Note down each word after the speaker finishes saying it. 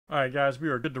Alright guys, we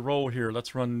are good to roll here.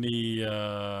 Let's run the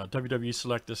WWE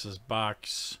Select. This is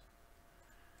box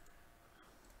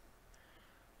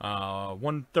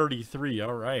 133.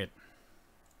 Alright.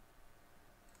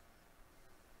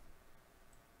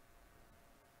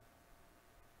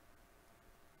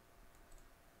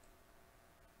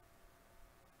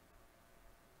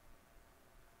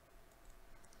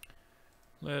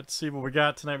 Let's see what we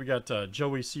got tonight. We got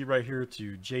Joey C right here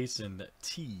to Jason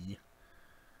T.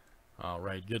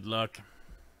 Alright, good luck.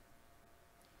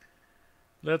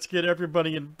 Let's get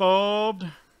everybody involved.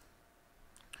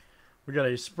 We got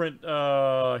a sprint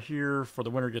here for the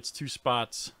winner gets 2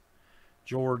 spots.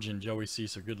 George and Joey C.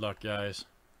 So good luck, guys.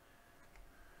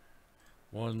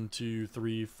 1, 2,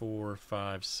 3, 4,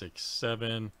 5, 6,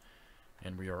 7.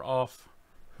 And we are off.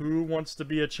 Who wants to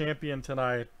be a champion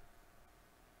tonight?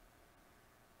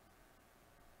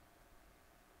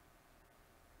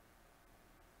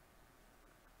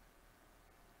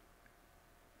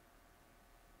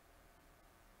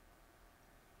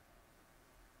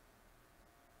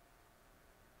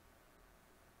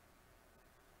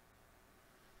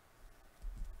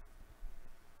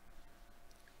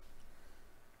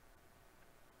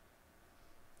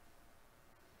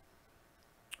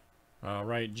 All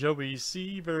right, Joey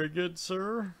C. Very good,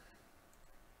 sir.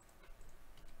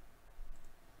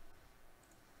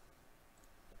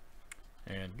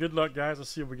 And good luck, guys. Let's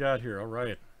see what we got here. All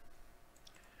right.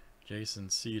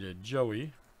 Jason C. to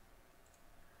Joey.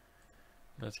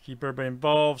 Let's keep everybody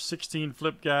involved. 16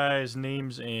 flip, guys.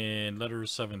 Names and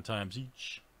letters 7 times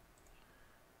each.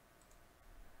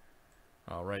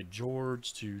 All right,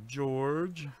 George to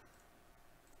George.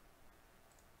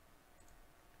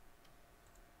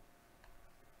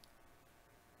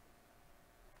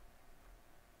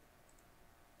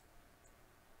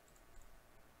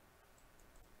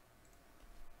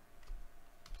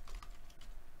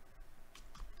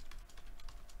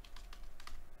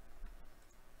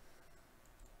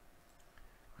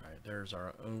 There's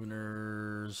our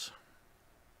owners.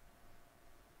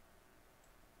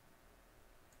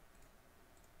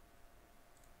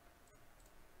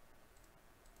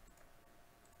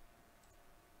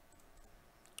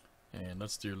 And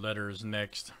let's do letters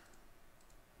next.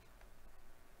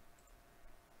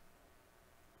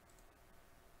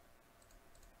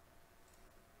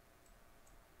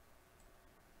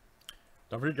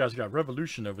 Don't forget, guys, we got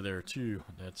Revolution over there too.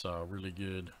 That's really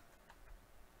good.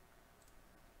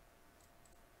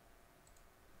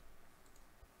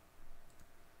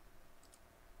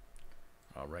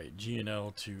 All right, G and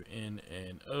L to N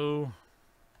and O.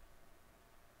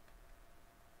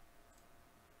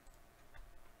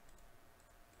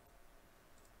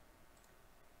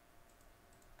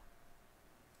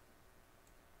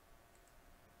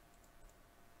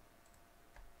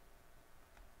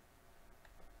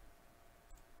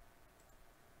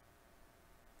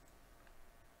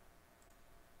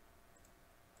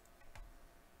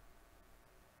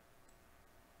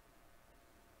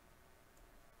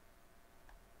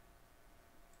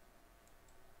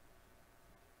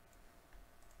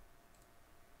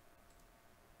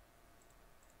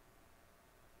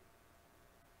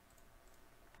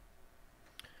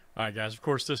 Alright, guys, of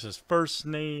course, this is first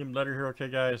name letter here, okay,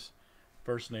 guys?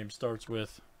 First name starts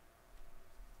with.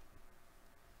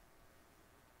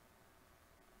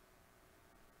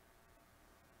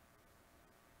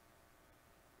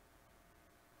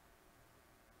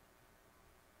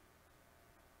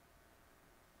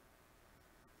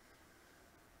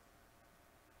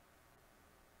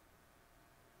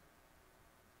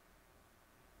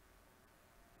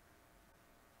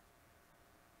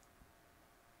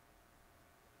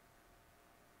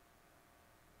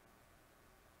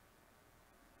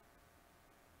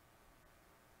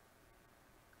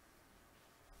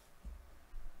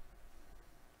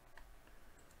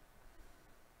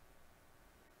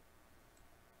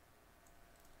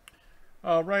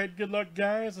 Alright, good luck,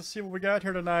 guys. Let's see what we got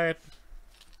here tonight.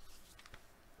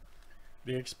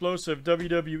 The explosive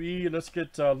WWE. Let's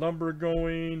get lumber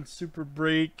going. Super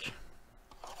break.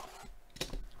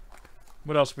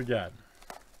 What else we got?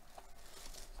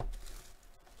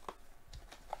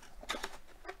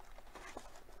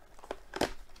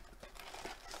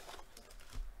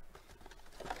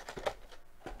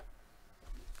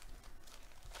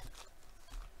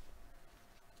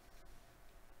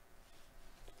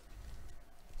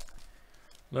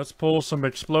 Let's pull some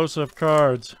explosive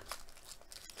cards.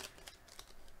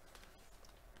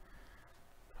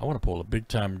 I want to pull a big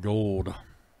time gold.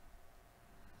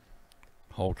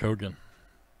 Hulk Hogan.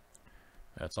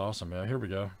 That's awesome. Yeah, here we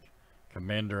go.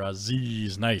 Commander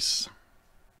Aziz. Nice.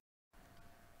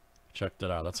 Check that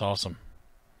out. That's awesome.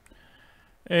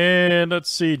 And let's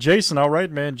see, Jason. All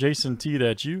right, man. Jason T,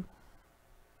 that's you.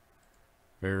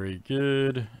 Very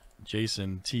good.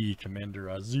 Jason T, Commander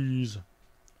Aziz.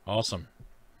 Awesome.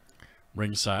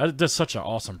 Ringside. That's such an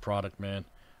awesome product, man.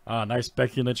 Nice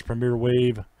Becky Lynch Premier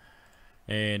Wave.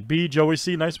 And B, Joey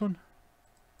C, nice one.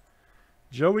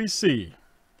 Joey C.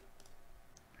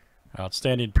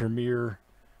 Outstanding Premier.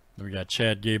 Then we got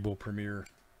Chad Gable Premier.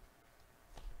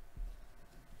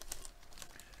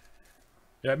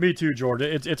 Yeah, me too,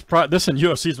 Jordan. This and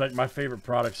UFC is like my favorite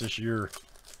products this year.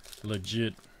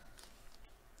 Legit.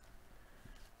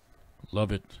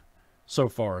 Love it. So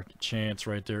far. Chance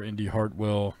right there. Indy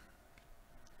Hartwell.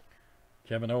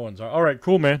 Kevin Owens. All right,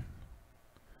 cool, man.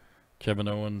 Kevin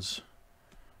Owens.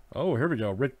 Oh, here we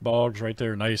go. Rick Boggs right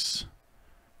there. Nice.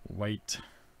 White.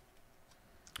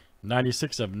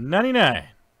 96 of 99.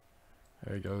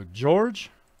 There you go,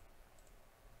 George.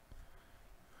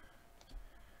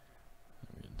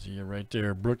 See you right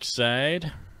there,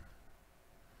 Brookside.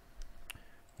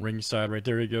 Ringside right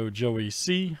there you go, Joey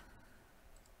C.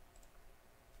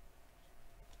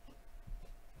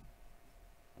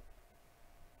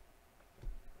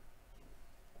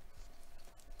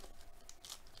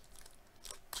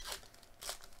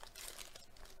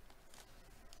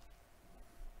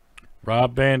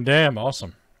 Rob Van Dam,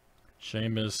 awesome.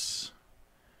 Sheamus,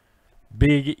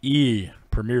 Big E,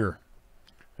 Premier.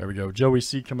 There we go. Joey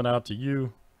C coming out to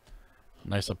you.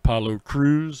 Nice Apollo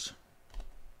Crews.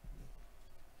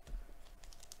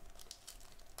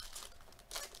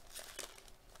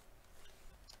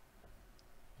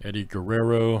 Eddie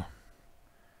Guerrero.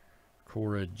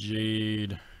 Cora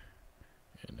Jade.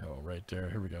 And right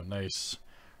there. Here we go. Nice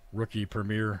rookie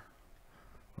Premier.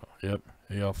 Oh, yep.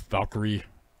 Yeah, Valkyrie.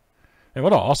 Hey,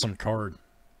 what an awesome card.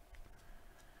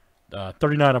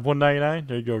 39 of 199.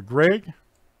 There you go, Greg.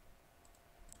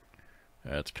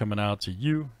 That's coming out to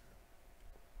you.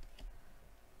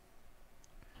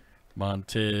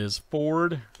 Montez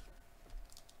Ford.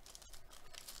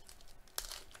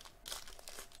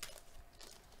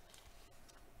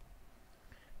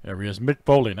 There he is. Mick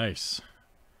Foley. Nice.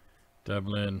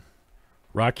 Devlin.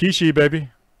 Rikishi, baby.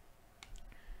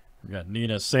 We got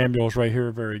Nina Samuels right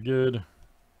here. Very good.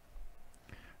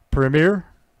 Premier.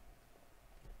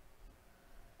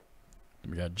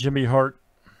 We got Jimmy Hart.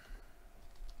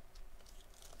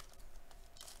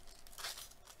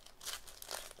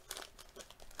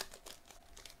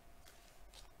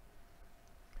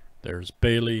 There's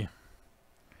Bailey.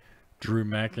 Drew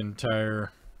McIntyre.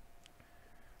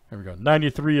 There we go.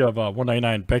 93 of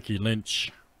 199 Becky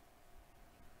Lynch.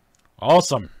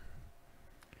 Awesome.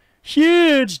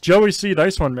 Huge. Joey C.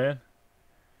 Nice one, man.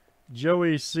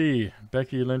 Joey C.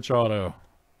 Becky Lynch auto.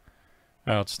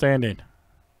 Outstanding.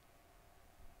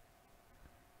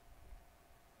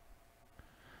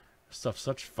 Stuff's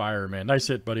such fire, man. Nice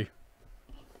hit, buddy.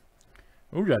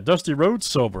 Oh, we got Dusty Rhodes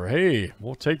silver. Hey,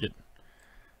 we'll take it.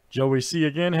 Joey C.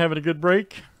 again, having a good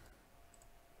break.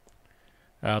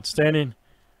 Outstanding.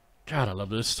 God, I love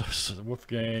this stuff.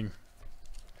 Wolfgang.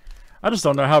 I just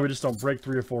don't know how we just don't break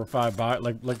 3 or 4 or 5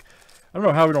 like I don't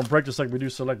know how we don't break this like we do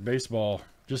Select Baseball.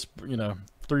 Just, you know,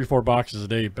 3 or 4 boxes a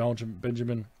day.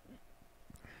 Benjamin.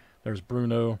 There's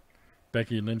Bruno.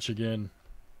 Becky Lynch again.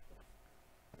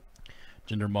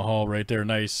 Jinder Mahal right there.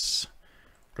 Nice.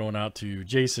 Going out to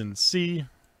Jason C.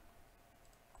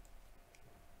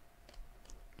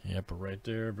 Yep, right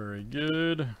there. Very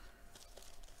good.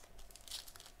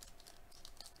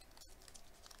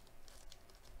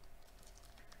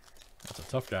 That's a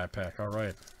tough guy pack. All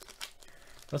right.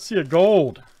 Let's see a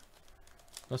gold.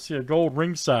 Let's see a gold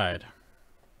ringside.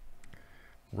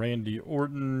 Randy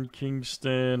Orton,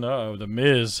 Kingston. Uh-oh, The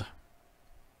Miz.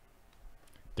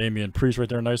 Damian Priest right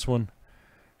there. Nice one.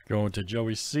 Going to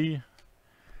Joey C.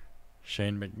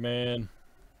 Shane McMahon.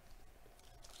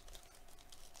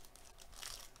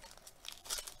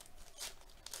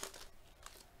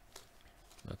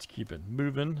 Let's keep it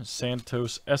moving.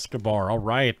 Santos Escobar. All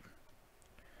right.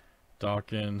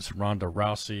 Dawkins, Ronda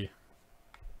Rousey.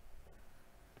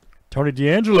 Tony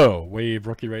D'Angelo. Wave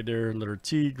rookie right there. Letter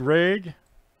T. Greg.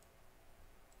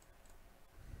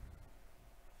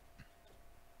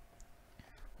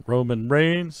 Roman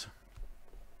Reigns.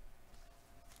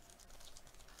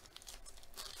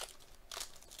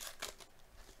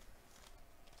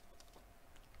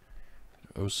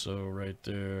 Oso right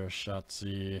there.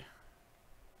 Shotzi.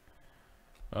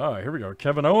 Oh, here we go.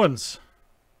 Kevin Owens.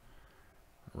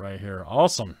 Right here.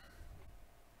 Awesome.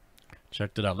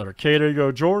 Checked it out. Letter K. There you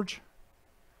go, George.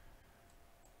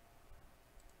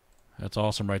 That's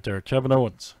awesome right there. Kevin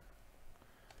Owens.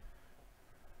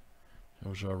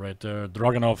 Oso right there.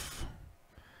 Dragunov.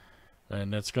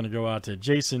 And that's going to go out to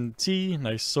Jason T.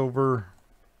 Nice silver.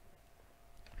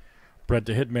 Brett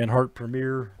the Hitman Hart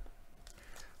Premier.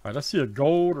 All right, let's see a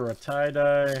gold or a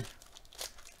tie-dye.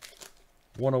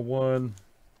 101.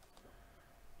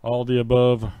 All the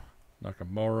above.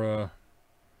 Nakamura.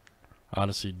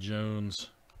 Odyssey Jones.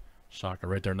 Shaka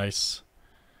right there. Nice.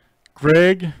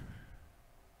 Greg.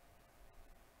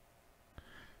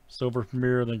 Silver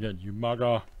Premier. Then got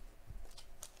Umaga.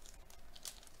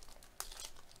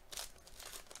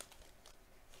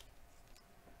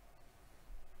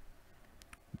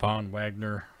 Von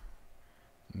Wagner.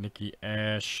 Nikki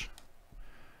Ash.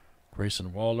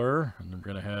 Grayson Waller. And then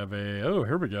we're going to have a... Oh,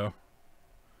 here we go.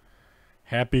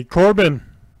 Happy Corbin.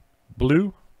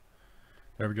 Blue.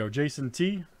 There we go. Jason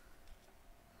T.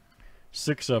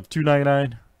 6 of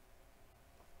 299.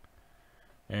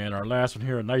 And our last one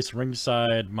here, a nice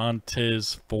ringside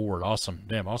Montez Ford. Awesome.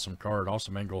 Damn, awesome card.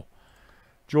 Awesome angle.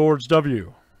 George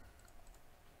W.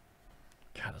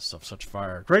 God, this stuff's such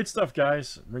fire. Great stuff,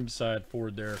 guys. Ringside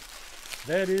Ford there.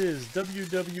 That is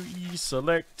WWE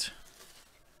Select.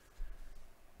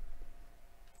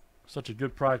 Such a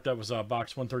good product. That was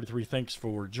box 133. Thanks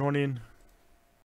for joining.